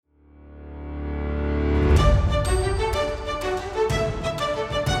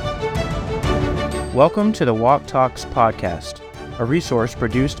Welcome to the Walk Talks podcast, a resource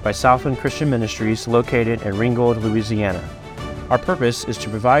produced by Southland Christian Ministries located in Ringgold, Louisiana. Our purpose is to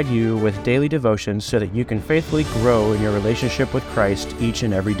provide you with daily devotions so that you can faithfully grow in your relationship with Christ each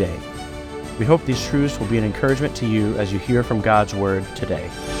and every day. We hope these truths will be an encouragement to you as you hear from God's Word today.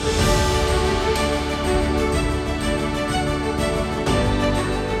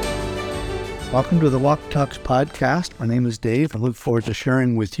 Welcome to the Walk Talks podcast. My name is Dave. I look forward to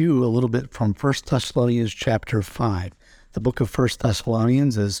sharing with you a little bit from 1 Thessalonians chapter 5. The book of 1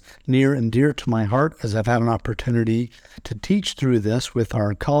 Thessalonians is near and dear to my heart as I've had an opportunity to teach through this with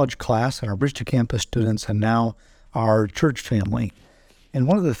our college class and our Bridge to Campus students and now our church family. And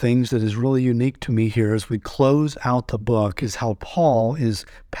one of the things that is really unique to me here as we close out the book is how Paul is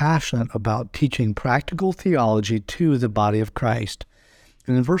passionate about teaching practical theology to the body of Christ.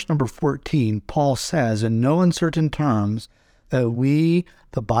 And in verse number 14, Paul says in no uncertain terms that we,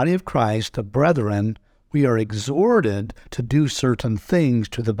 the body of Christ, the brethren, we are exhorted to do certain things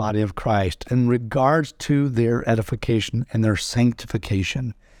to the body of Christ in regards to their edification and their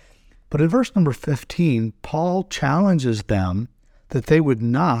sanctification. But in verse number 15, Paul challenges them that they would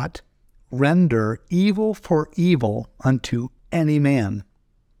not render evil for evil unto any man,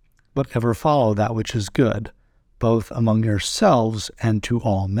 but ever follow that which is good, both among yourselves and to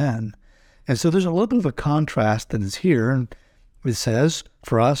all men. And so there's a little bit of a contrast that is here. And it says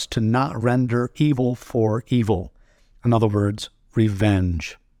for us to not render evil for evil. In other words,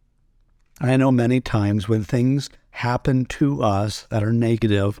 revenge. I know many times when things happen to us that are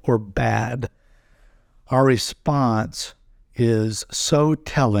negative or bad, our response is so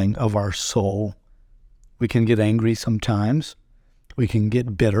telling of our soul. We can get angry sometimes. We can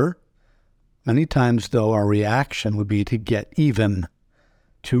get bitter. Many times, though, our reaction would be to get even,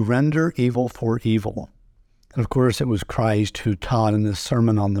 to render evil for evil. And of course, it was Christ who taught in the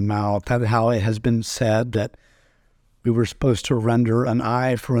Sermon on the Mount that how it has been said that we were supposed to render an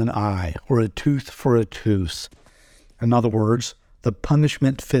eye for an eye or a tooth for a tooth. In other words, the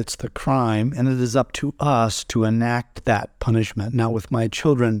punishment fits the crime, and it is up to us to enact that punishment. Now, with my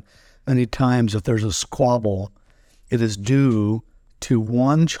children, many times if there's a squabble, it is due to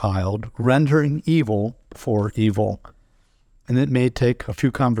one child rendering evil for evil. And it may take a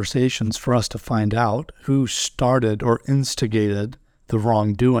few conversations for us to find out who started or instigated the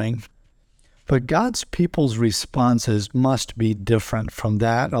wrongdoing. But God's people's responses must be different from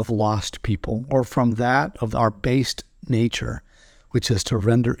that of lost people or from that of our based nature, which is to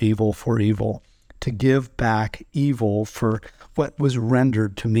render evil for evil, to give back evil for what was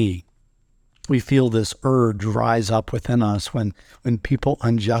rendered to me. We feel this urge rise up within us when people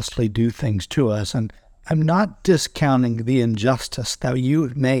unjustly do things to us. And I'm not discounting the injustice that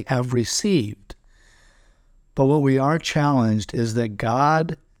you may have received. But what we are challenged is that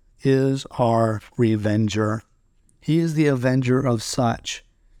God is our revenger. He is the avenger of such.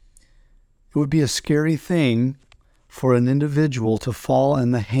 It would be a scary thing for an individual to fall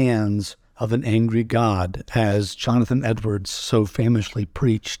in the hands of an angry God, as Jonathan Edwards so famously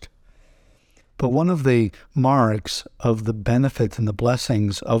preached. But one of the marks of the benefits and the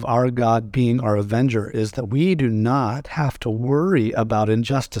blessings of our God being our avenger is that we do not have to worry about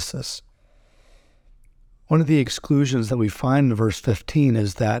injustices. One of the exclusions that we find in verse 15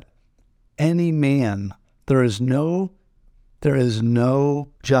 is that any man, there is no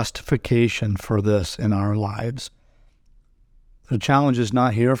justification for this in our lives. The challenge is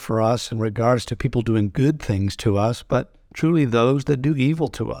not here for us in regards to people doing good things to us, but truly those that do evil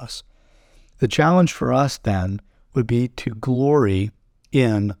to us. The challenge for us then would be to glory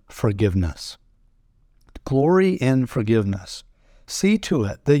in forgiveness. Glory in forgiveness. See to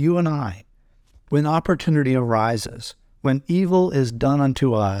it that you and I, when opportunity arises, when evil is done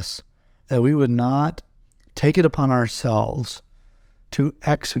unto us, that we would not take it upon ourselves to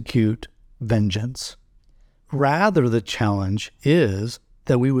execute vengeance. Rather, the challenge is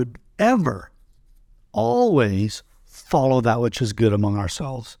that we would ever, always follow that which is good among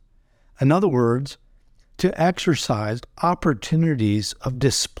ourselves. In other words, to exercise opportunities of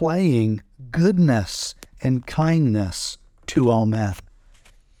displaying goodness and kindness to all men.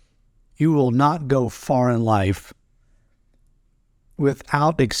 You will not go far in life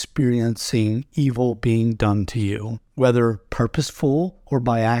without experiencing evil being done to you, whether purposeful or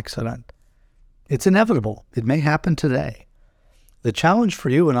by accident. It's inevitable. It may happen today. The challenge for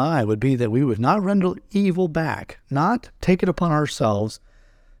you and I would be that we would not render evil back, not take it upon ourselves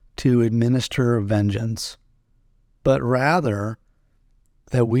to administer vengeance, but rather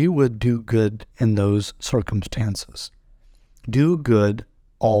that we would do good in those circumstances. Do good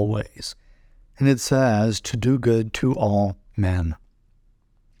always. And it says to do good to all men.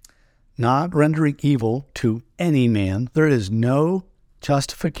 not rendering evil to any man. There is no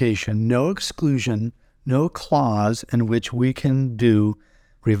justification, no exclusion, no clause in which we can do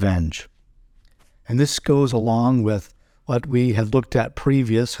revenge. And this goes along with what we had looked at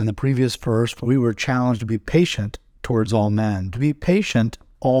in the previous verse, where we were challenged to be patient towards all men, to be patient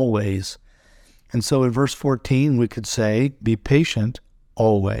always. And so in verse 14, we could say, be patient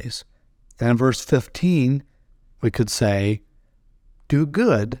always. And in verse 15, we could say, do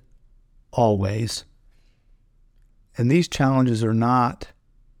good always. And these challenges are not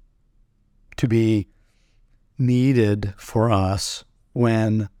to be needed for us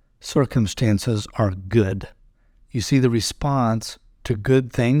when circumstances are good. You see, the response to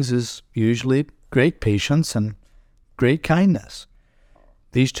good things is usually great patience and great kindness.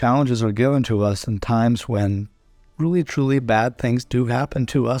 These challenges are given to us in times when really, truly bad things do happen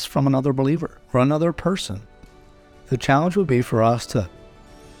to us from another believer or another person. The challenge would be for us to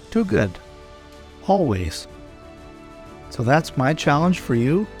do good, always. So that's my challenge for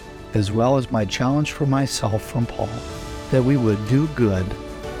you, as well as my challenge for myself from Paul, that we would do good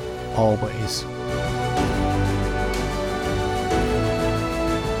always.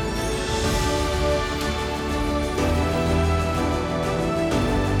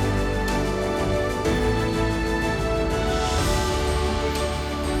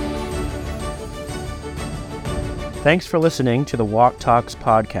 Thanks for listening to the Walk Talks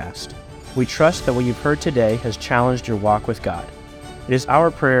podcast. We trust that what you've heard today has challenged your walk with God. It is our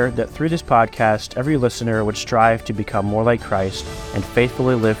prayer that through this podcast, every listener would strive to become more like Christ and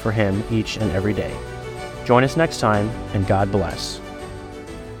faithfully live for Him each and every day. Join us next time, and God bless.